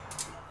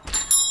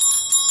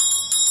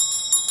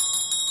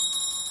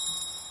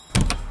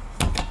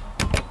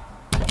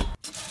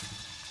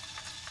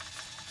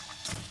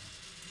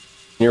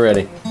You're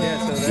ready.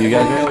 Yeah, so You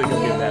guys ready?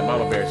 Gonna get that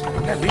mama bear.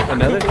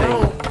 another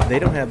thing, they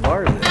don't have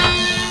bars there.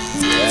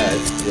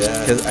 Yeah.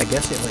 Because I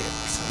guess they have like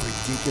some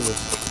ridiculous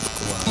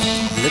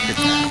liquor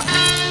tax.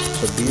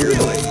 So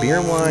beer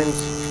and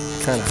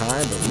wine's kind of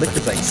high, but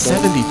liquor's like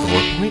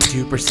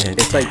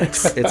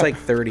 74.2%. It's like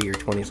 30 or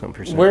 20 something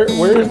percent. Where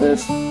is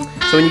this? So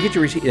when you get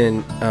your receipt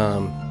in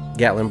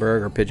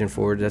Gatlinburg or Pigeon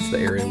Forge, that's the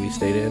area we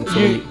stayed in. So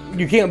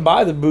You can't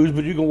buy the booze,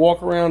 but you can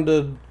walk around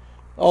to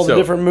all the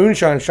different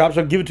moonshine shops.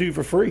 I'll give it to you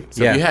for free.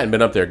 So if you hadn't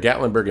been up there,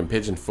 Gatlinburg and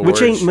Pigeon Forge.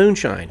 which ain't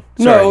moonshine.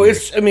 No, Sorry.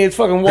 it's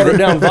fucking watered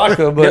down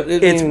vodka, but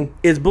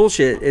It's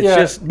bullshit.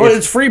 It's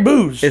it's free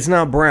booze. It's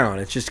not brown.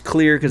 It's just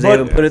clear because they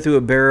haven't put it through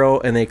a barrel,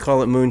 and they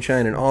call it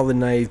moonshine, and all the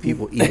naive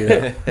people eat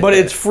it up. But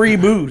it's free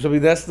booze. I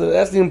mean, that's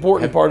the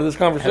important part of this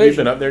conversation. Have you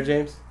been up there,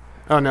 James?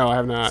 Oh, no, I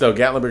have not. So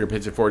Gatlinburg and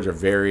Pigeon Forge are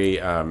very.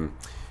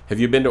 Have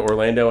you been to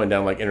Orlando and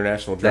down like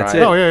International Drive? That's it.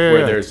 Oh, yeah.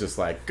 Where there's just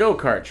like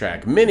go-kart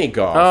track, mini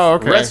golf, Oh,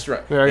 okay.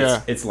 restaurant.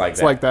 Yeah. It's like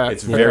that. like that.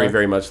 It's Okay. very,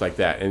 very much like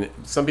that. And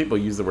some people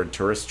use the word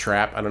tourist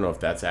trap. I don't know if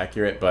that's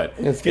accurate, but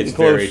It's getting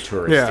very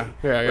close. touristy.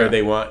 Yeah. Where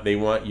they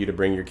want you to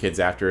bring your kids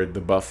after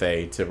the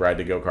buffet to ride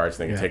the go-karts and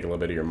they can take a little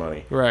bit of your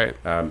money. Right.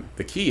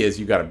 The key is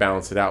you got to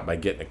balance it out by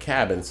getting a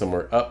cabin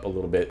somewhere up a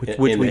little bit Which in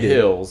we the did.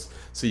 hills,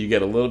 so you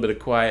get a little bit of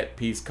quiet,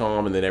 peace,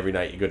 calm, and then every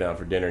night you go down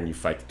for dinner and you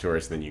fight the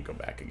tourists, and then you go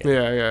back again.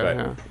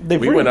 Yeah. But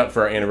we went up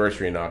for our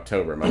anniversary in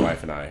October, my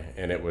wife and I,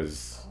 and it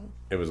was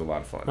a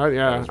lot of fun.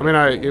 Yeah. It was I mean,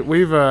 really cool.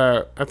 we've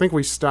I think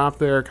we stopped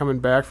there coming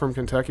back from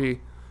Kentucky,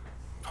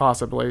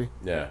 possibly.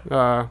 Yeah.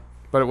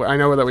 But I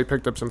know that we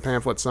picked up some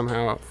pamphlets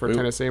somehow for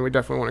Tennessee, and we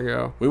definitely want to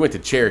go. We went to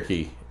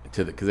Cherokee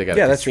because they got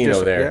Yeah, a that's casino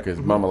just- there yeah. because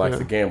Mama likes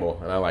to gamble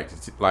and I like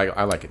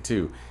it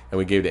too, and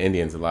we gave the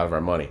Indians a lot of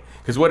our money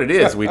because what it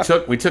is we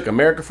took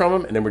America from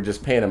them and then we're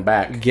just paying them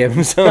back Give them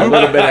a some.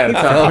 little bit at a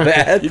time.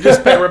 bad?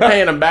 We're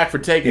paying them back for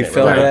taking it.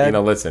 felt We're like, bad?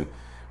 listen,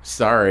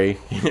 sorry,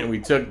 we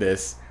took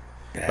this,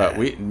 but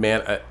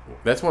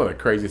that's one of the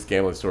craziest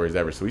gambling stories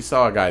ever. So we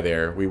saw a guy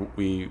there.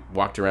 We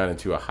walked around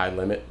into a high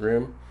limit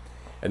room,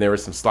 and there were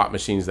some slot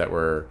machines that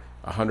were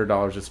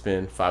 $100 a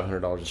spin,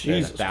 $500 a spin,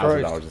 Jesus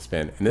 $1,000 a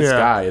spin, and this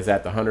guy is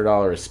at the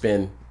 $100 a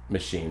spin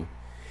machine,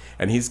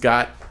 and he's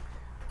got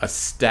a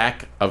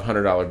stack of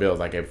 $100 bills,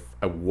 like a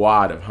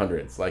wad of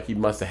hundreds. Like he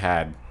must have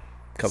had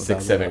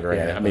 $6-7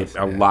 grand. Yeah, I mean,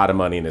 a lot of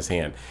money in his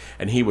hand,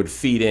 and he would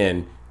feed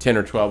in 10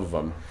 or 12 of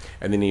them,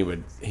 and then he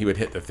would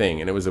hit the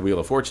thing, and it was a Wheel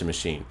of Fortune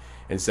machine.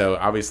 And so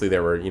obviously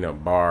there were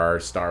bar,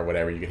 star,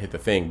 whatever, you could hit the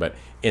thing, but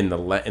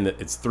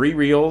it's 3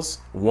 reels,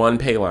 1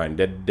 pay line,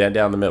 dead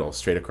down the middle,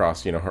 straight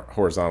across,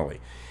 horizontally.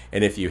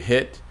 And if you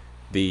hit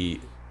the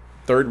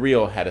third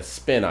reel had a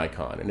spin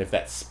icon, and if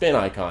that spin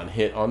icon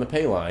hit on the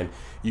pay line,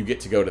 you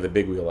get to go to the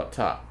big wheel up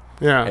top.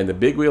 Yeah. And the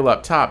big wheel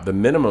up top, the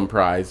minimum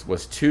prize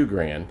was $2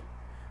 grand.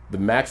 The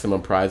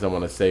maximum prize I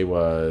want to say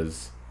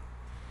was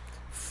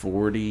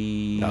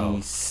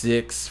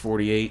 46,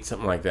 48,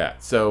 something like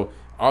that. So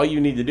all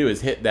you need to do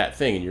is hit that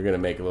thing and you're going to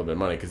make a little bit of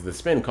money because the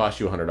spin costs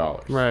you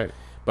 $100. Right.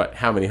 But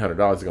how many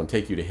 $100 is it going to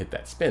take you to hit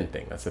that spin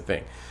thing? That's the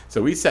thing.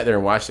 So we sat there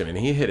and watched him, and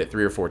he hit it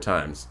 3 or 4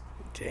 times.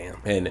 Damn.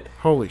 And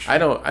Holy shit. I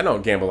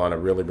don't gamble on a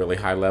really, really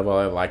high level.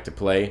 I like to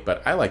play,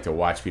 but I like to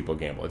watch people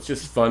gamble. It's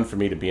just fun for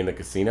me to be in the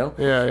casino.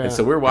 Yeah. And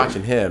so we're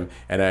watching him,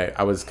 and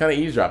I was kind of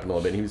eavesdropping a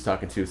little bit. And he was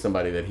talking to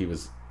somebody that he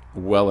was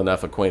well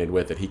enough acquainted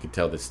with that he could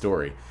tell this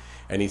story.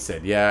 And he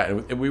said, yeah,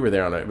 and we were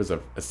there it was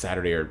a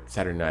Saturday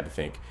night, I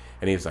think.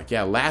 And he was like,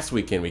 yeah, last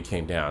weekend we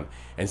came down,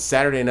 and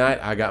Saturday night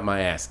I got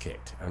my ass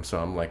kicked. And so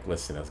I'm like,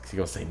 listen, is he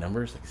going to say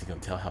numbers? Like, is he going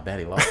to tell how bad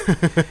he lost?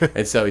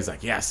 And so he's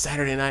like, yeah,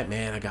 Saturday night,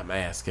 man, I got my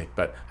ass kicked.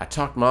 But I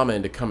talked Mama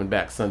into coming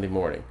back Sunday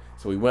morning.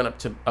 So we went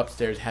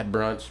upstairs, had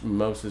brunch,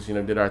 mimosas,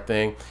 did our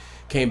thing,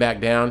 came back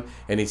down,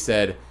 and he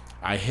said,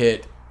 I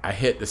hit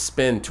the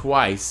spin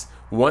twice,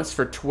 once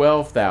for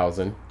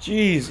 $12,000,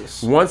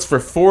 Jesus. once for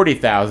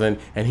 $40,000,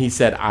 and he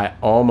said I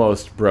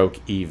almost broke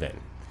even.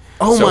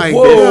 Oh So my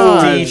whoa,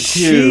 god.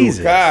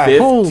 Jesus. God.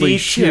 Holy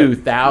shit.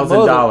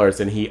 $52,000,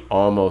 and he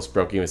almost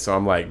broke even. So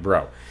I'm like,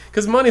 bro,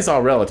 because money's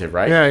all relative,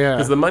 right? Yeah.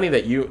 Because the money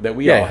that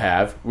we all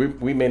have,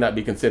 we may not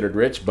be considered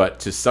rich, but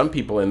to some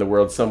people in the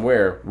world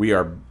somewhere, we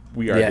are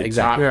the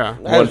exactly. top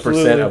Yeah. 1%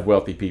 Absolutely. of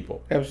wealthy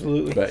people.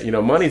 Absolutely. But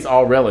money's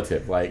all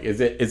relative. Like,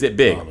 is it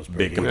big?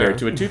 Big compared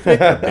to a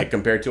toothpick, or big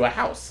compared to a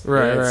house?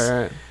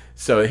 Right.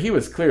 So he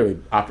was clearly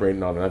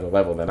operating on another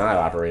level than I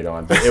operate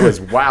on. But it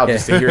was wild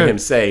just to hear him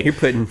say, You're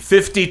putting-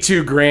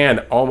 52 grand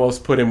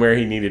almost put him where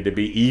he needed to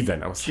be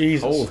even. I was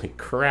Jesus. like, holy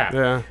crap.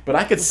 Yeah. But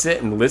I could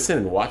sit and listen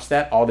and watch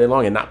that all day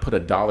long and not put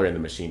 $1 in the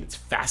machine. It's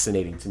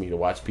fascinating to me to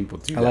watch people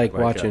do I that. like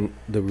watching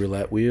the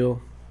roulette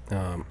wheel.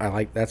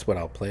 That's what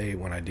I'll play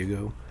when I do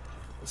go.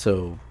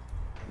 So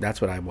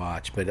that's what I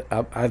watch. But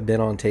I've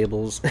been on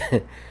tables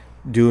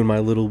doing my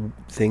little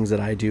things that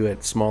I do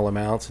at small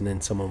amounts, and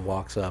then someone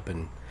walks up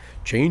and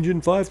changing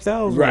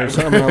 5,000 or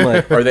something. I'm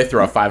like, or they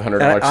throw a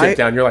 $500 chip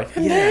down. You're like,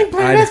 dang,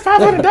 buddy, I- that's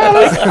 $500.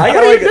 I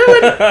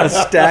got like a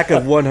stack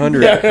of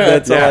 100.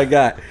 That's all I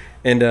got.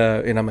 And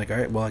I'm like, all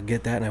right, well, I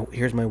get that, and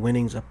here's my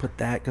winnings. I put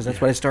that because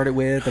that's what I started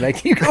with, and I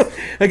keep going.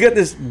 I got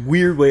this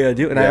weird way I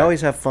do it, and I Yeah.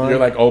 always have fun. You're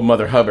like old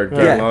Mother Hubbard,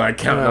 Yeah.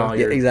 counting all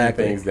your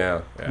exactly. things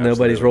down. Yeah, Nobody's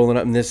absolutely. rolling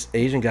up, and this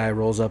Asian guy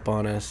rolls up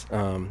on us.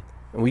 And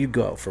we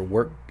go out for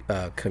work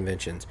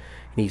conventions,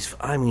 and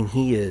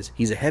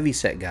he's a heavy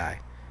set guy,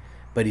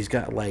 but he's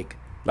got like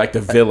Like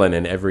the villain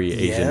in every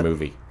Asian Yep.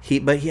 movie. He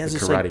has The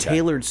this like karate guy.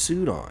 tailored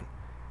suit on.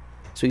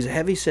 So he's a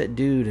heavy set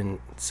dude, and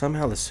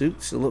somehow the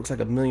suit looks like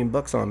 $1 million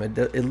on him.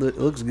 It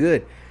looks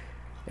good,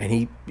 and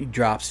he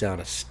drops down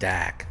a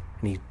stack,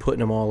 and he's putting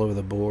them all over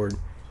the board,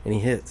 and he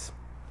hits.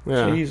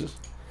 Yeah. Jesus.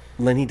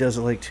 And then he does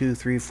it like 2,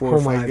 3, 4,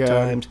 Oh my 5 God.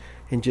 times,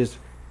 and just.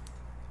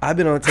 I've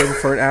been on the table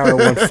for an hour,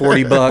 won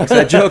 $40.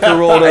 That joker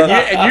rolled up.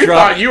 And you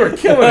dropped- thought you were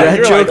killing it. That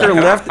You're joker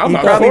like, left. I'm He a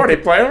probably 40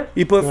 player.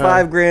 He put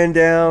 $5,000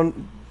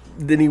 down.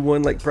 Then he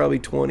won like probably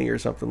 20 or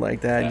something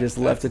like that, and just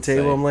left the that's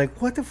table. insane. I'm like,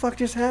 what the fuck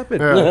just happened?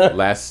 Yeah.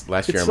 Last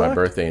year on my sucked.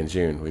 birthday in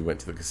June, we went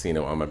to the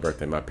casino on my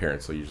birthday. My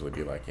parents will usually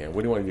be like, "Yeah,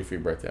 what do you want to do for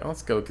your birthday? Oh,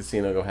 let's go to the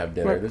casino, go have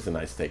dinner. There's a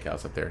nice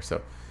steakhouse up there."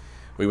 So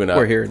we went up.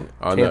 We're here in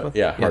on Tampa? Hard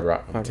Yeah, Rock, Hard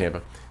Rock.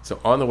 Tampa. So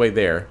on the way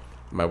there,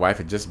 my wife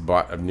had just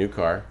bought a new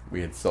car.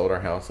 We had sold our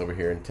house over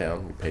here in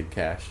town. We paid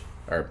cash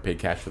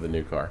for the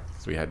new car,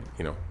 so we had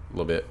a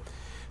little bit.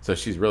 So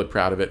she's really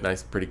proud of it.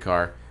 Nice, pretty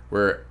car.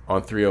 We're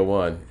on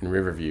 301 in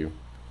Riverview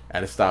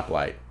at a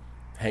stoplight,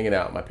 hanging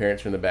out. My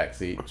parents are in the back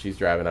seat. She's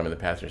driving. I'm in the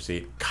passenger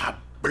seat.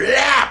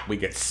 Ka-blah! We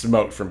get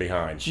smoked from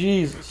behind.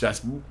 Jesus.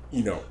 Just,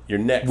 your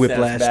neck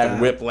Whiplash snaps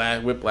back,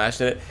 style. whiplash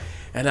in it.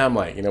 And I'm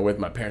like, with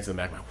my parents in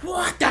the back, I'm like,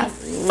 what the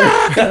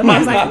fuck? And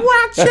Mom's like,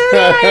 watch your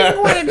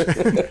language.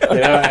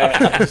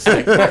 I'm just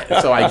like,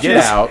 so I get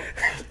out.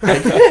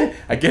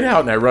 I get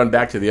out and I run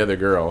back to the other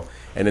girl.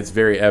 And it's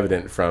very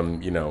evident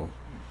from,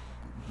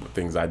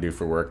 things I do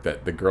for work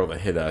that the girl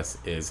that hit us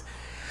is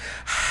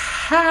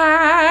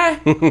hi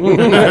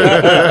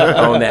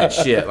on that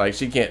shit. Like,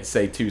 she can't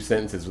say 2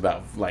 sentences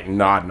without like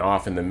nodding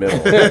off in the middle.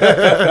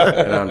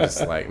 And I'm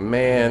just like,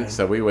 man.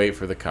 So we wait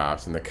for the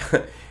cops,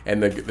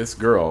 and this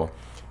girl,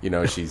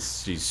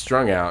 she's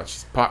strung out.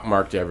 She's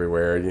pockmarked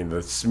everywhere.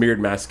 The smeared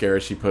mascara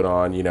she put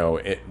on,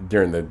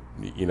 during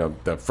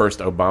the first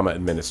Obama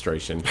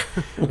administration,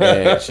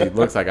 and she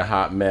looks like a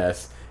hot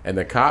mess. And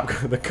the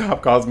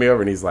cop calls me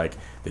over, and he's like,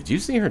 "Did you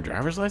see her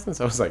driver's license?"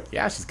 I was like,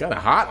 "Yeah, she's kind of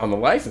hot on the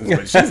license,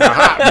 but she's a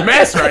hot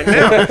mess right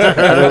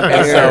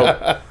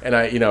now." And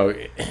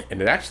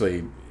it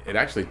actually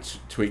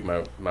tweaked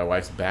my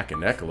wife's back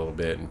and neck a little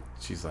bit. And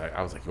she's like,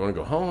 I was like, "You want to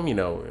go home?"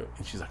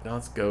 And she's like, "No,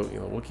 let's go.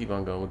 We'll keep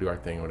on going. We'll do our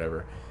thing, or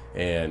whatever."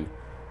 And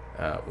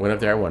went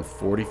up there. I won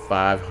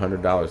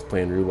 $4,500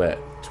 playing roulette.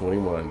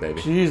 21, baby.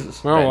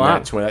 Jesus. Oh, wow.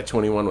 That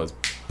 21 was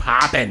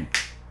popping,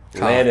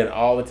 landing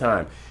all the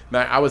time.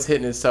 Man, I was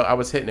hitting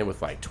it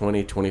with like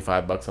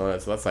 $20-$25 on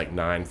it, so that's like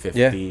 $9.50,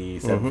 Yeah.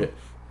 $7.50.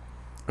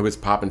 It was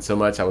popping so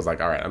much. I was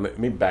like, all right, let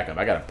me back up.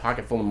 I got a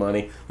pocket full of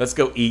money. Let's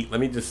go eat. Let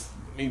me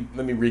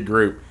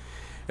regroup.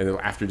 And then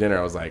after dinner,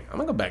 I was like, I'm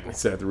gonna go back and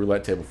sit at the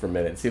roulette table for a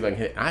minute and see if I can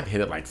hit it. I've hit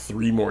it like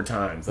 3 more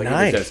times. Like,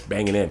 Nice. it was just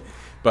banging in.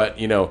 But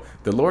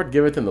the Lord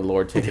giveth and the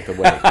Lord taketh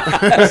away.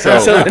 So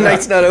So the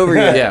night's not over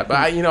yet. yeah, but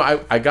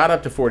I got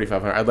up to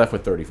 4,500. I left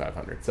with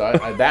 3,500. So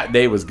that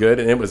day was good,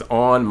 and it was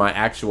on my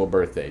actual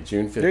birthday,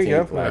 June There you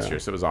 15th go. last year.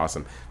 So it was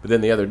awesome. But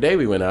then the other day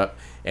we went up,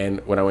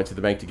 and when I went to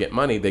the bank to get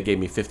money, they gave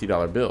me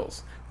 $50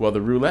 bills. Well, the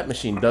roulette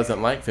machine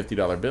doesn't like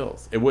 $50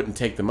 bills. It wouldn't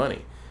take the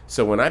money.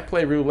 So when I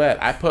play roulette,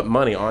 I put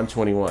money on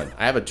 21.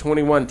 I have a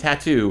 21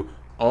 tattoo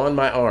on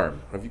my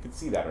arm. I don't know if you can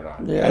see that or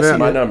not. Yeah, I That's see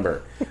my it.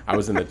 number. I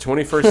was in the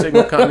 21st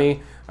Signal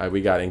Company.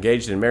 We got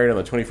engaged and married on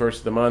the 21st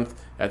of the month.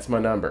 That's my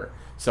number.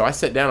 So I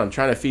sit down. I'm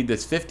trying to feed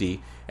this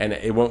 50, and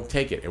it won't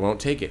take it. It won't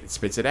take it. It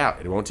spits it out.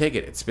 It won't take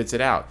it. It spits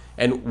it out.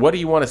 And what do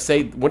you want to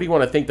say? What do you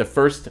want to think the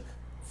first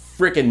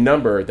freaking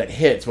number that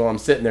hits while I'm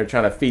sitting there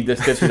trying to feed this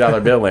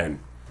 $50 bill in?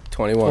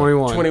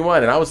 21.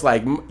 21. And I was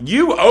like,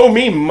 you owe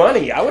me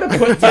money. I would have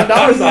put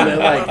 $10 on it.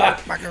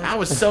 Like, I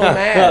was so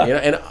mad.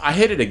 And I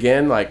hit it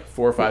again like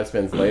 4 or 5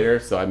 spins later,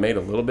 so I made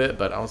a little bit,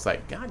 but I was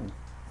like, God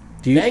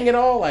dang it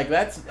all. Like,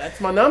 that's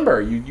my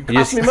number. You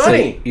cost me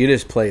money. So you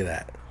just play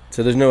that.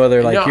 So there's no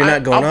other, like, No, you're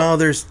not going,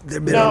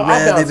 they've been on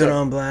red, they've been it.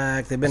 on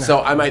black, they've been So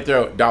I might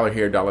throw $1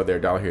 here, $1 there,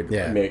 $1 here.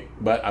 Yeah.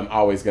 But I'm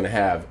always going to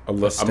have I'm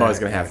always stack,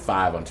 going to have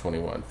 5 on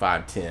 21,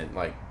 5, 10.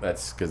 Like,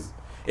 that's because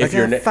if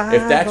got 5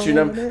 that's your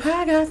number, on it.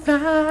 I got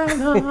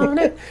 5 on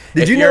it.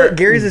 Did If you know you're- that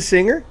Gary's a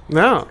singer?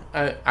 No.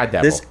 I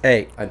dabble.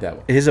 I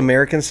dabble. His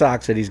American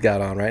socks that he's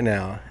got on right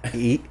now.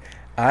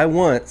 I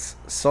once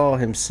saw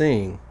him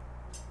sing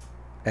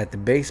at the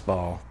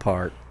baseball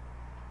part,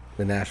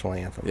 the national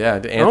anthem. Yeah,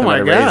 the anthem my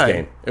at a Rays God.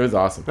 game. It was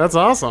awesome. That's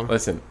awesome.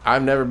 Listen,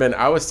 I've never been.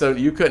 I was so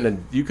you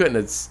couldn't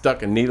have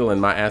stuck a needle in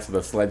my ass with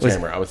a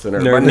sledgehammer. I was so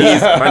nervous.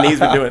 nervous. My knees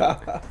were doing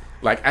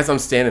like as I'm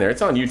standing there.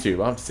 It's on YouTube.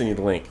 I'll have to send you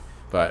the link.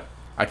 But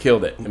I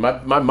killed it. And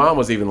my mom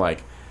was even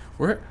like,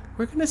 we're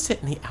gonna sit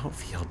in the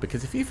outfield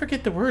because if you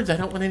forget the words, I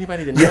don't want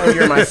anybody to know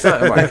you're my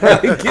son. I'm like,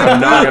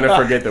 I'm not gonna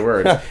forget the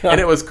words. And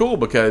it was cool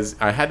because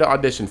I had to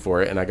audition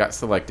for it and I got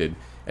selected.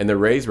 And the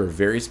Rays were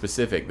very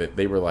specific that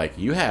they were like,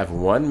 you have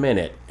 1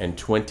 minute and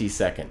 20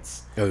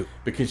 seconds. Oh.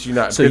 Because you're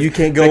not. So you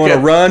can't go on a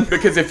run?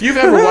 Because if you've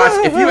ever watched,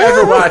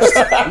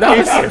 no,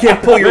 You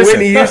can't pull your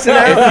Whitney Houston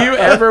out? If you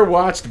ever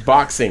watched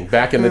boxing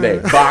back in the day,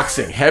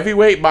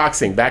 heavyweight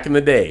boxing back in the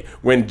day,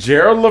 when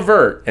Gerald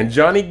Levert and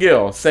Johnny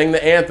Gill sang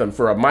the anthem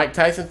for a Mike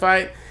Tyson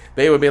fight,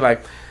 they would be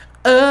like,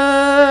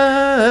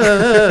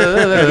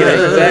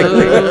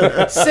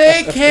 exactly.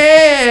 Say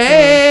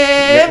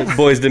can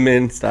Boys to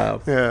Men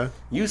style. Yeah.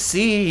 you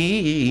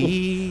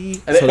see?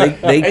 So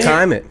they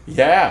time it.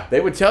 Yeah,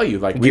 they would tell you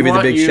like, Give you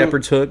the big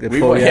shepherd's hook and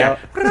pull you out.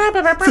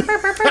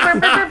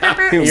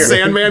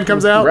 Sandman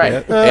comes out.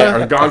 Right.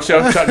 Yeah, or Gong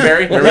Show, Chuck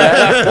Berry. Remember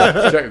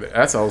that?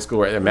 That's old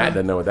school right there. Matt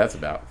doesn't know what that's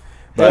about.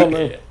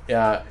 But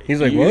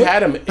He's like, you what?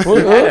 had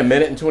a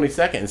minute and 20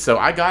 seconds. So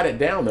I got it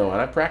down, though,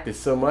 and I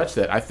practiced so much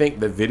that I think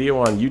the video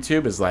on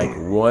YouTube is like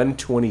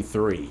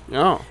 123.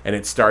 Oh. And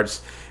it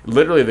starts,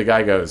 literally the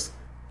guy goes,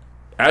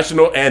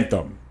 National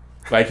Anthem.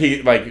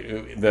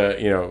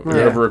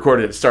 Whoever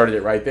recorded it started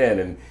it right then.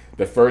 And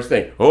the first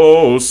thing,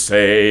 oh,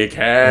 say,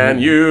 can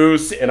you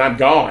see? And I'm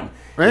gone.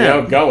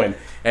 Man. Going.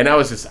 And I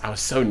was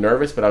so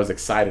nervous, but I was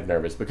excited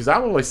nervous because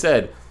I've always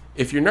said,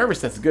 if you're nervous,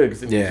 that's good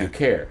because it means you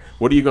care.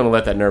 What are you going to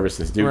let that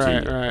nervousness do to you?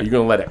 Right. Are you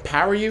going to let it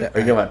power you or are you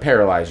going to let it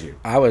paralyze you?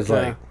 I was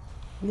like,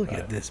 look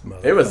at this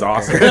motherfucker. It was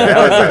awesome.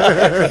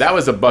 That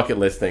was a bucket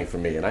list thing for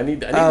me. And I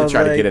need to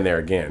try to get in there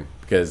again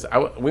because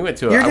we went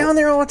to You're down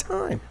there all the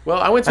time. Well,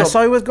 I went to I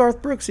saw you with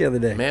Garth Brooks the other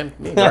day. Man,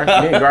 me and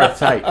Garth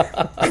tight.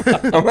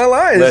 I'm not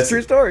lying. It's a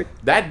true story.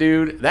 That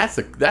dude, that's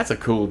a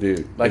cool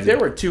dude. Like, there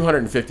were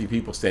 250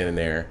 people standing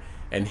there,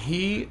 and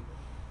he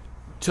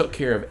took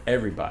care of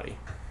everybody.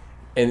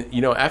 And,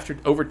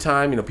 over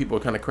time, people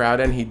would kind of crowd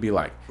in. He'd be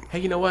like, hey,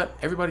 you know what?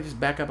 Everybody just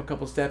back up a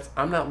couple steps.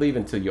 I'm not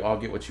leaving until you all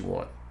get what you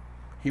want.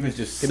 He was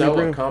just so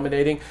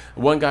accommodating.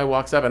 One guy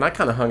walks up, and I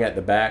kind of hung at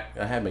the back.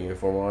 I had my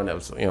uniform on. That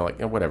was,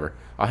 whatever.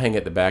 I'll hang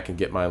at the back and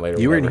get mine later.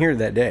 You were in here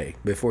that day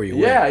before you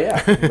went.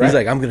 Yeah. Right. He's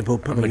like, I'm going to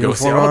put my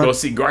uniform I'm on. going to go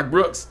see Garth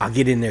Brooks. I'll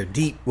get in there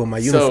deep with my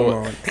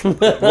uniform on.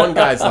 One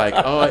guy's like,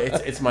 oh,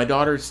 it's my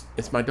daughter's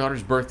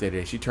birthday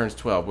today. She turns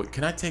 12. But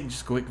can I take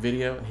just a quick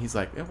video? And he's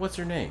like, what's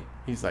her name?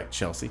 He's like,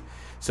 Chelsea.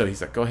 So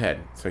he's like, go ahead.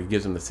 So he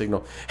gives him the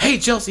signal. Hey,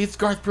 Chelsea, it's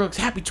Garth Brooks.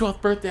 Happy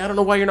 12th birthday. I don't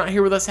know why you're not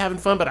here with us having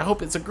fun, but I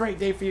hope it's a great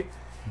day for you.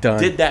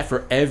 Done. Did that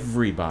for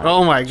everybody.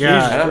 Oh my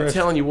God. And I'm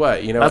telling you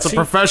what, that's a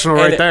professional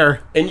right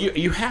there. And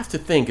you have to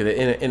think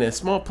that in a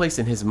small place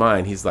in his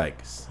mind, he's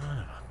like, son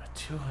of a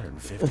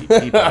 250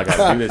 people I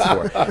got to do this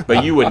for.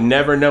 But you would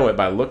never know it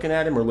by looking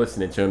at him or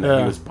listening to him that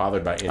he was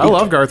bothered by anything. I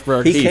love Garth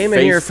Brooks. He came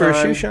in here for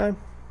a shoe shine.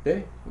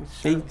 Did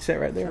He sat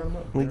right there.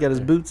 He got his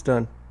boots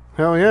done.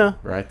 Hell yeah.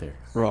 Right there.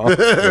 Raw. He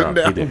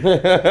did.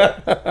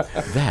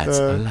 That's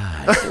a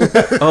lie.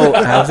 Oh,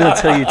 I was going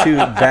to tell you, too,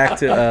 back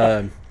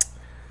to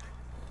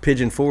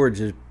Pigeon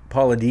Forge,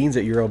 Paula Dean's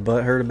that you're all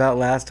butthurt about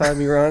last time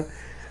you were on.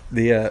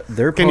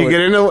 Can you get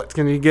into it?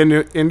 Can you get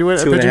into it?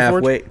 Two and a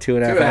half weight.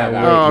 2.5 hour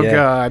weight. Oh yeah.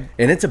 God.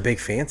 And it's a big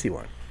fancy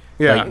one.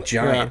 Yeah. Like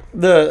giant.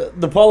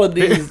 The Paula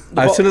Dean's.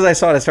 As soon as I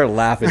saw it, I started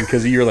laughing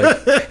because you were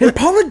like, and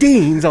Paula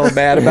Dean's all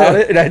bad about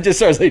it. And I just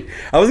started like,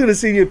 I was going to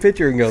send you a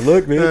picture and go,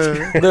 look, man.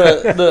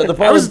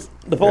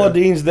 The Paula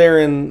Dean's there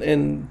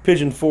in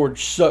Pigeon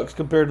Forge sucks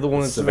compared to the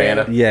one in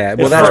Savannah. Yeah,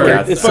 well,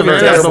 It's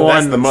Savannah's the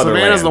one. the motherland.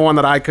 Savannah's the one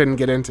that I couldn't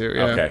get into.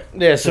 Yeah. Okay.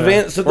 Yeah,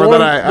 Savannah. So Or the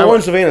that one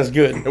in Savannah's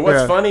good. And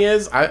what's Yeah. funny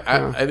is,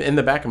 I in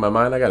the back of my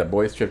mind, I got a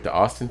boys' trip to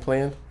Austin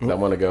planned. 'Cause I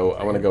want to go.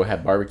 I want to go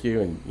have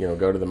barbecue and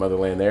go to the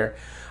motherland there.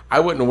 I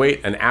wouldn't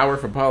wait an hour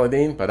for Paula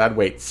Dean, but I'd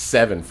wait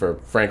 7 for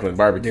Franklin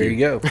barbecue. There you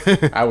go.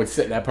 I would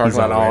sit in that parking He's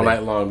lot all already-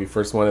 night long, be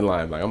first one in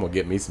line. Like, I'm gonna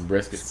get me some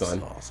brisket,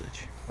 son.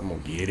 Sausage. I'm gonna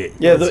get it.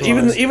 Yeah,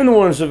 even the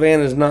one in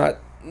Savannah is not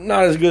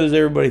as good as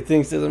everybody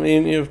thinks it is. I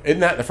mean, Isn't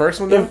that the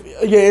first one though?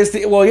 it's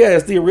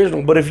the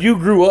original. But if you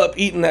grew up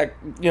eating that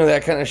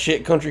that kind of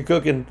shit, country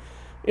cooking,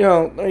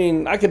 I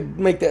mean, I could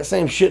make that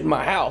same shit in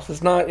my house.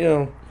 It's not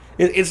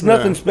it's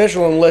nothing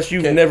special unless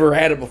you've never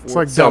had it before. It's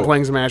like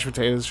dumplings, mashed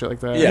potatoes, shit like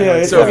that. Yeah.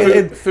 it's So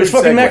fucking, food it's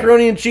fucking segue.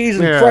 macaroni and cheese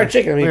and fried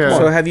chicken. I mean, come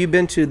So on. have you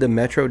been to the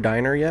Metro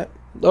Diner yet?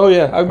 Oh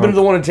yeah, I've been to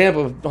the one in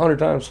Tampa 100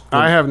 times.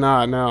 I have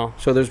not. No.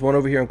 So there's one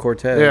over here in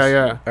Cortez.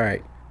 Yeah. All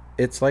right.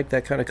 It's like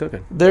that kind of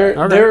cooking.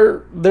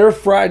 Their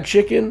fried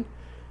chicken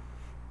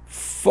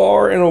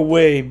far and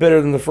away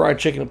better than the fried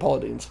chicken at Paula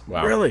Dean's.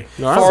 Wow. Really?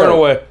 Far and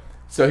away.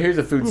 So here's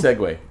a food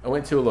segue. I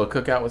went to a little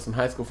cookout with some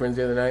high school friends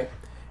the other night,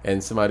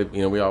 and somebody,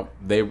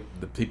 the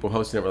people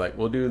hosting it were like,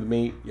 "We'll do the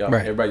meat. Y'all,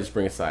 Right. everybody just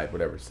bring a side,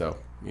 whatever." So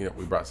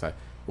we brought side.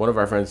 One of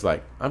our friends was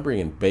like, "I'm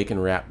bringing bacon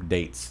wrapped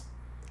dates."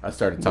 I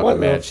started talking What the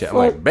mad shit. I'm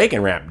fuck? like,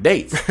 "Bacon wrapped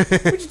dates?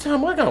 What you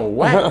talking? What kind of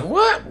whack?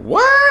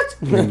 What?"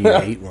 And then you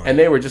ate one. And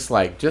they were just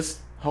like, "Just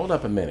hold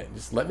up a minute.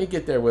 Just let me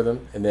get there with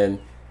them." And then,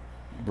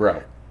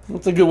 bro,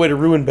 That's a good way to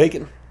ruin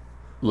bacon.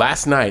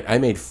 last night I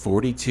made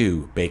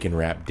 42 bacon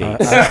wrapped dates,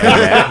 and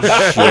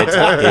that shit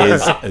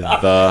is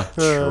the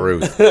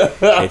truth.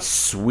 It's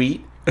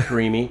sweet,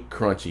 creamy,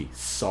 crunchy,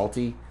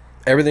 salty,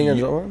 Everything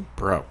is on?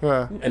 bro.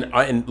 Yeah.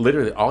 And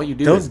literally all you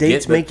do Don't is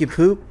dates get make you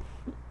poop?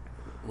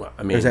 Well,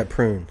 I Or mean, is that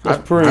prunes?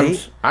 That's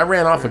prunes. I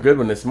ran off a good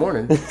one this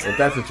morning. If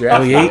that's what you're Oh,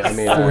 asking. he ate I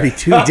mean,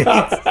 42 dates.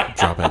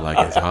 drop it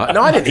like it's hot.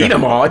 No, I didn't eat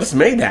them all. I just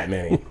made that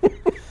many.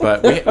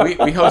 But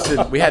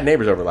we had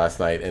neighbors over last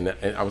night, and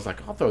I was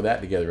like, I'll throw that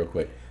together real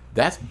quick.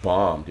 That's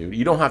bomb, dude.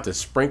 You don't have to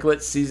sprinkle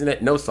it, season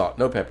it, no salt,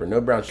 no pepper,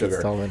 no brown sugar.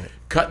 It's all in it.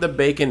 Cut the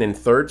bacon in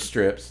third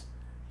strips.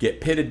 Get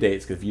pitted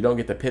dates, because if you don't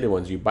get the pitted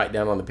ones, you bite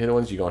down on the pitted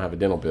ones, you're going to have a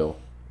dental bill.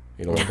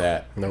 You don't want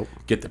that. Nope.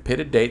 Get the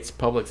pitted dates.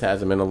 Publix has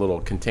them in a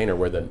little container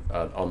where the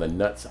on the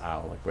nuts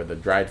aisle, like where the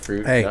dried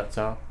fruit Hey. nuts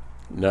aisle.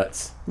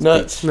 Nuts.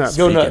 Nuts. Nuts.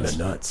 Go Speaking nuts. of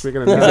nuts.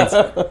 Speaking of nuts,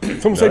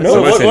 Someone say no.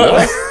 Someone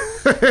What?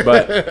 said no.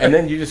 But and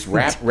then you just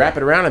wrap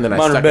it around, and then I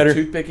Mine are stuck better. a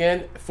toothpick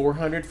in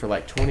 400 for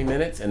like 20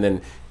 minutes, and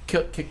then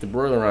kick the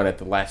broiler on at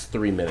the last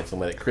 3 minutes and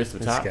let it crisp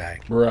the top. guy.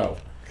 Bro,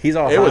 He's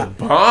all it was hot.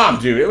 bomb,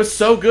 dude. It was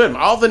so good.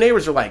 All the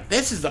neighbors were like,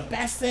 "This is the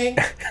best thing."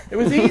 It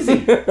was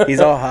easy.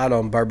 He's all hot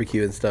on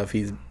barbecue and stuff.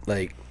 He's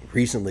like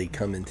recently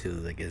come into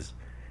like his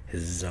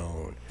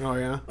zone. oh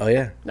yeah, Oh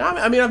yeah, No,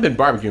 I mean I've been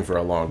barbecuing for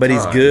a long but time.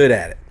 he's good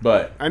at it.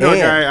 But I know a Man,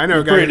 guy. I know a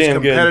he's guy pretty who's a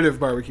damn good. competitive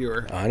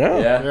barbecuer. I know.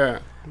 yeah. Yeah,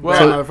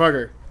 Well- that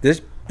motherfucker.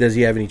 Does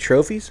he have any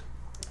trophies?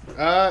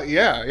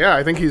 Yeah.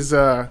 I think he's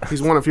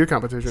won a few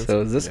competitions.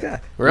 So is this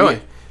guy. Really?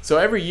 Yeah. So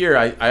every year,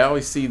 I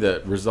always see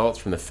the results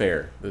from the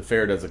fair. The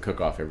fair does a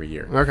cook-off every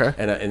year. Okay.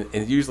 And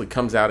it usually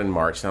comes out in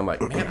March. And I'm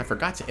like, man, I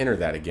forgot to enter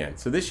that again.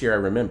 So this year I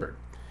remembered.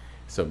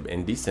 So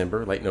in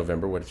December, late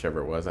November,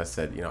 whichever it was, I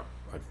said,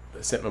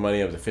 I sent my money.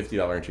 It was a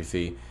 $50 entry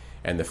fee.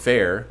 And the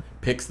fair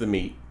picks the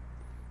meat,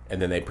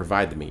 and then they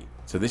provide the meat.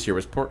 So this year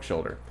was pork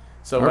shoulder.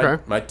 So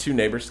Okay. my two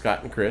neighbors,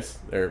 Scott and Chris,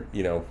 they're,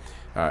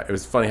 it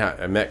was funny how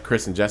I met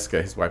Chris and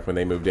Jessica, his wife, when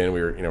they moved in.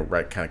 We were,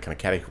 right kind of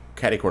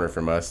catty corner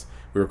from us.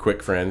 We were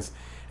quick friends.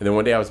 And then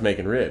one day I was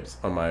making ribs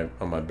on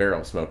my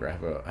barrel smoker.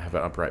 I have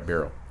an upright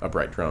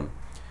drum.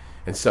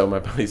 And so my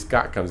buddy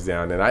Scott comes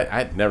down, and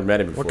I'd never met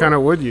him before. What kind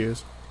of wood you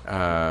use?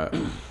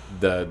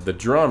 The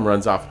drum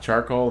runs off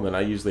charcoal, and then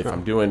I usually, if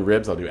I'm doing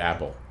ribs, I'll do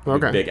apple.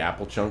 Okay. Big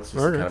apple chunks,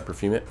 just Okay. to kind of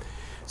perfume it.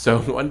 So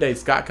one day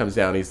Scott comes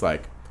down,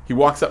 he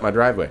walks up my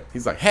driveway.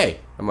 He's like, "Hey."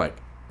 I'm like,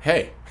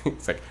 "Hey."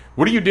 He's like,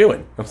 "What are you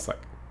doing?" I was like,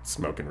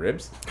 "Smoking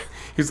ribs."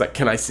 He was like,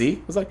 "Can I see?"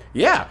 I was like,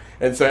 "Yeah."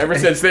 And so ever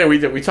since then,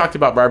 we talked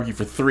about barbecue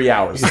for 3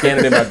 hours,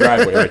 standing in my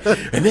driveway. Like,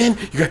 and then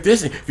you got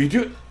this. And if you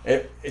do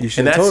it, You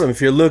should have told him,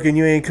 if you're looking,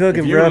 you ain't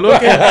cooking, if bro. you're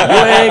looking, you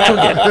ain't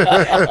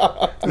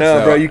cooking. No,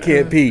 So- bro, you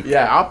can't peek.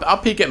 Yeah, I'll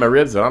peek at my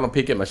ribs, but I don't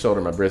peek at my shoulder,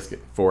 and my brisket.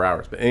 4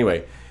 hours. But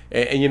anyway,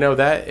 and you know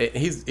that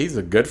he's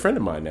a good friend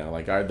of mine now.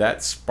 Like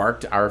that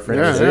sparked our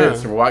friendship. Yeah.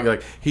 So we're walking,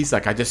 like he's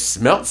like, I just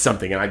smelt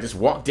something, and I just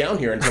walked down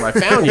here until I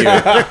found you.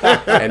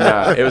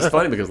 And it was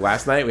funny because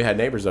last night we had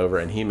neighbors over,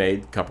 and he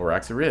made a couple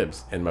racks of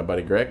ribs, and my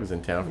buddy Greg was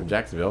in town from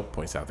Jacksonville,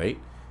 Point South 8,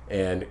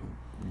 and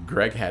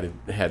Greg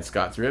had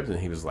Scott's ribs, and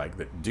he was like,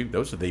 "Dude,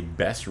 those are the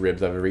best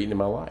ribs I've ever eaten in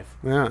my life."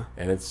 Yeah.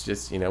 And it's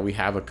just, we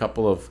have a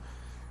couple of,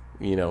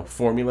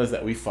 formulas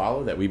that we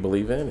follow that we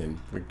believe in, and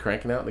we're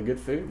cranking out the good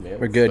food, man.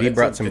 We're good. He It's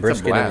brought some it's a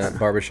brisket in blast. that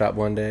barbershop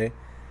one day,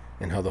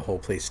 and how the whole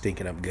place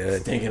stinking up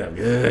good. Thinking I'm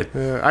good.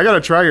 I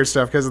gotta try your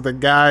stuff because the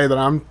guy that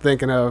I'm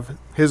thinking of,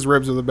 his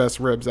ribs are the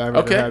best ribs I've ever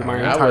Okay. had in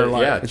my I entire would-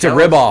 life. yeah. It's a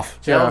rib off.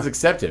 Challenge Yeah.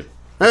 accepted.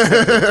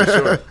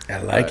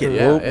 I like it.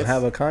 yeah, We'll it's-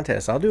 have a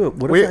contest. I'll do it.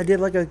 What We- if I did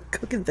like a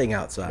cooking thing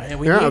outside? Man,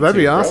 we Yeah, need that'd to,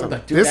 be bro. awesome.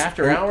 Like, do This- it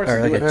after hours. Or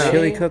like do a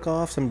chili thing.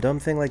 cook-off, some dumb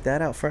thing like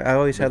that out front. I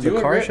always have Do the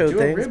a car rib- show do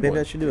a things. rib Maybe I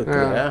one. should do a Yeah.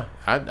 cook.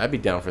 Yeah, I'd be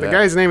down for The that.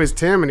 guy's name is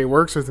Tim, and he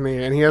works with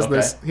me, and he has Okay.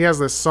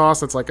 this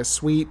sauce that's like a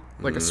sweet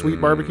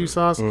barbecue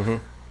sauce,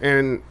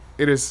 and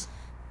it is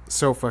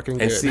so fucking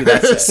good. And see,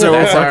 that's so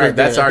that's fucking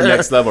that's good. our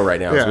next level right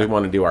now. Is Yeah. we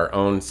want to do our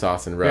own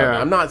sauce and rub. Yeah.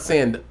 I'm not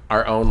saying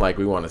our own like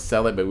we want to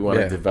sell it, but we want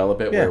Yeah. to develop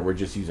it Yeah. where we're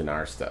just using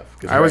our stuff.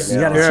 'Cause I was- You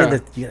now- gotta Yeah. see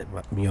that. You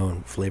got your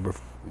own flavor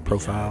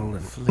profile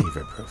and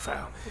flavor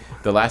profile.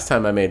 The last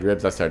time I made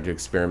ribs, I started to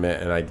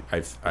experiment, and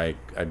I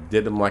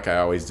did them like I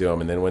always do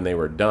them. And then when they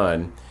were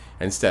done,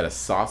 instead of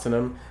saucing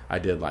them, I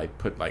did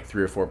put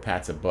 3 or 4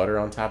 pats of butter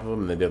on top of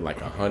them, and then did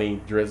a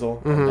honey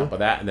drizzle on top of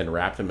that, and then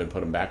wrapped them and put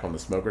them back on the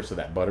smoker so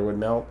that butter would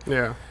melt.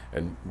 Yeah.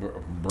 And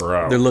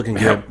bro, they're looking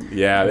good.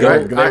 Yeah, they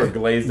Go- were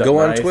glazed up. Go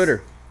on nice.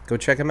 Twitter. Go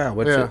check them out.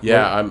 What's Yeah. it?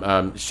 Yeah,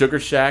 I'm Sugar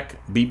Shack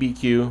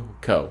BBQ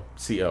Co.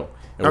 And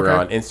we're Okay.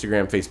 on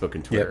Instagram, Facebook,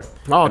 and Twitter.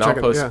 I'll and check I'll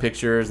it, post yeah.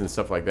 pictures and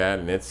stuff like that,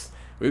 and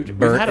we've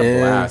Burnt had a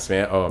ends. blast,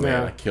 man. Oh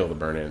man, Yeah. I kill the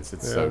burn ends.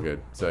 It's so good.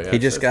 So yeah, He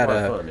just it's got lot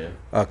of fun, man.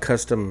 a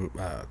custom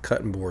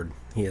cutting board.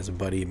 He has a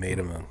buddy who made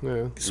him a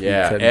Yeah. sweet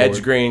Yeah, cutting edge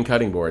board. grain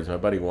cutting boards. My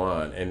buddy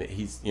Juan, and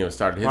he's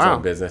started his Wow.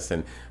 own business.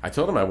 And I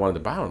told him I wanted to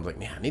buy one. I was like,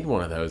 man, I need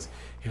one of those.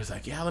 He was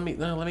like, yeah, let me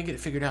get it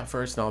figured out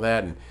first and all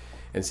that.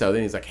 And so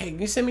then he's like, hey, can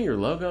you send me your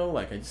logo?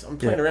 I'm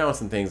playing around with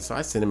some things. So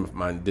I sent him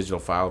my digital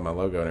file with my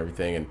logo and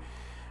everything.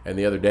 And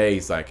the other day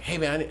he's like, hey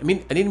man, I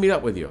need to meet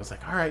up with you. I was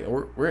like, all right,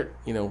 we're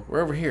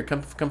over here.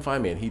 Come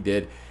find me. And he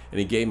did. And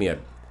he gave me a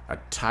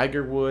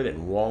tiger wood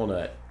and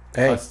walnut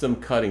custom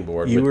cutting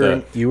board. You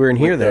were in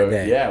here that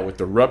day. Yeah, with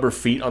the rubber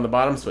feet on the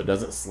bottom so it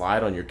doesn't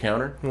slide on your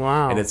counter.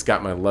 Wow. And it's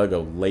got my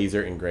logo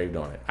laser engraved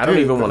on it. I don't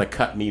Dude, even want to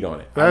cut meat on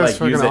it. that I is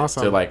fucking use it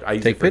awesome. to I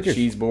use Take it for pictures.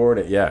 cheese board.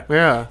 And, yeah.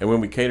 Yeah. And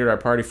when we catered our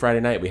party Friday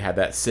night, we had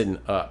that sitting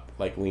up,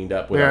 leaned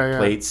up with our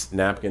plates,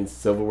 napkins,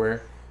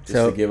 silverware, just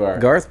So to give our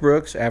Garth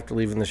Brooks after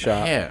leaving the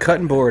shop, Man.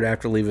 cutting board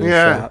after leaving the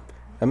Yeah. shop.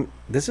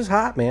 This is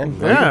hot, man.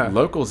 Yeah.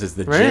 locals is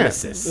the Man.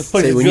 genesis. This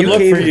place See, is when good you luck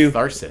came for in- you.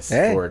 Catharsis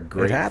Hey, for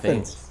great it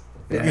happens. things.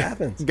 It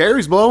happens.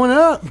 Gary's blowing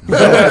up.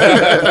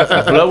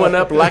 Blowing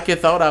up like you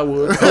thought I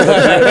would.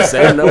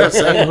 Same number,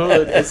 same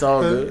hood. It's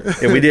all good.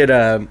 Yeah, we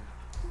did.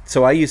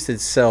 So I used to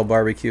sell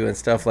barbecue and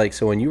stuff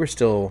so when you were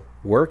still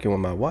working with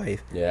my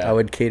wife, Yeah. I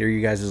would cater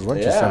you guys'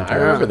 lunches Yeah, I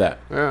sometimes. remember that.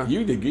 Yeah.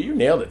 You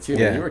nailed it too. Yeah.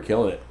 Man. You were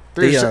killing it.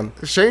 Dude,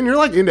 The, Shane,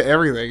 you're into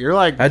everything. You're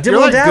I you're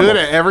dibble and dabble. good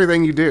at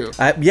everything you do.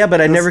 Yeah, but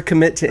I never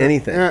commit to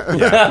anything.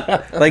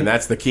 Yeah. Like And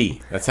that's the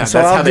key. That's how, so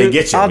that's how I'll they do,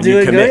 get you. I'll when do you it.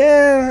 And go, commit.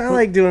 yeah, I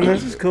like doing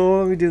this. It's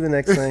cool. Let me do the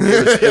next thing.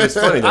 It was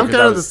funny. Though, I'm 'cause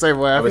kind I of the was- same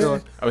way. I feel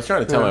like. I was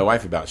trying to tell my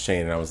wife about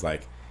Shane, and I was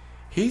like,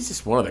 he's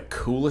just one of the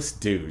coolest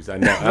dudes I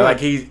know.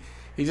 He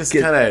just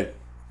kind of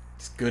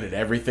just good at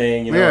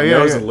everything. You know, Yeah, yeah,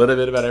 knows yeah. a little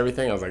bit about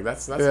everything. I was like,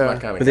 that's Yeah. my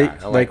kind of But they, guy.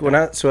 I like when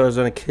that. I was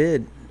a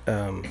kid,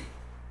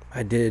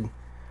 I did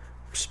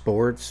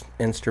sports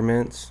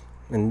instruments,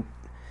 and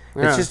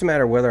Yeah. it's just a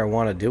matter of whether I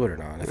want to do it or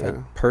not. If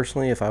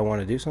I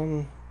want to do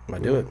something, I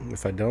do it.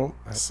 If I don't,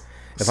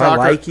 if I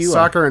like you,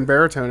 soccer and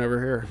baritone over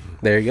here.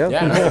 there you go.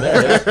 Yeah, no, there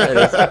it is. There it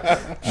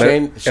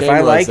is. If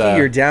I like you,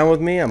 you're down with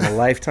me. I'm a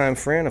lifetime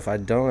friend. If I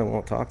don't, I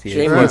won't talk to you.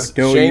 Shane I was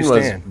know where you Shane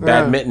was stand.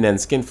 badminton and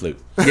skin flute.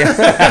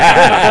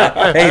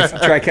 Hey, it's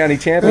Tri-County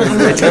champion.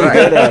 Good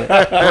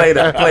at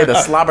it. Play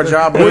the slobber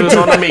jaw blues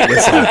on the meat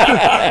whistle.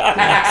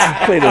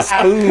 Play the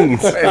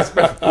spoons.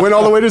 Went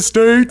all the way to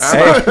states.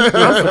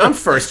 I'm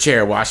first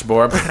chair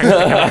washboard.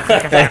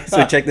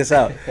 So check this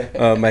out.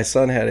 My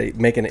son had to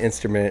make an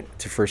instrument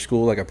for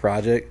school, like a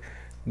project.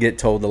 Get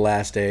told the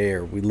last day,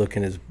 or we look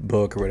in his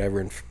book or whatever,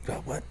 and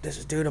what this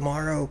is due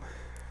tomorrow.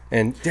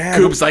 And Dad,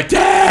 Coop's like,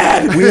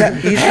 Dad,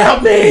 he's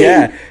help me.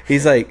 Yeah,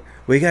 he's like,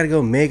 we got to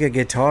go make a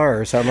guitar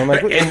or something. I'm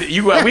like, what? And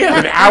we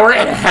have an hour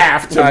and a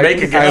half to make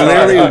a guitar. I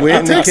literally went It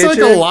in the takes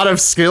kitchen. like a lot of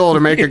skill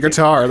to make a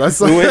guitar. That's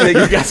We went in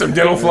You the- got some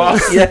dental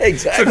floss? yeah, Some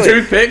exactly.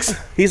 toothpicks?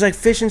 He's like,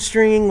 fishing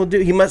string will do.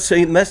 He must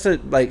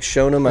have like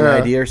shown him an Yeah.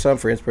 idea or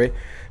something for inspiration.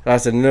 And I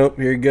said, nope,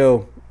 here you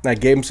go. I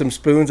gave him some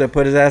spoons. I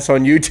put his ass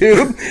on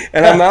YouTube,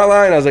 and I'm not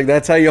lying. I was like,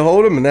 "That's how you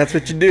hold them, and that's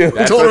what you do."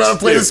 That's told him what how you to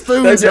play do. the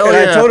spoons. That's it. Hell And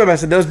yeah. I told him, I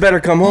said, "Those better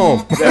come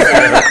home." Those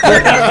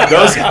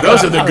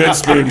are the good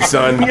spoons,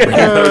 son.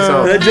 Those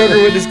are- That joker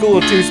went to school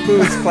with 2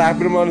 spoons,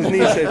 clapping him on his knee.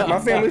 Said, "My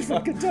family's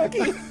from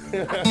Kentucky."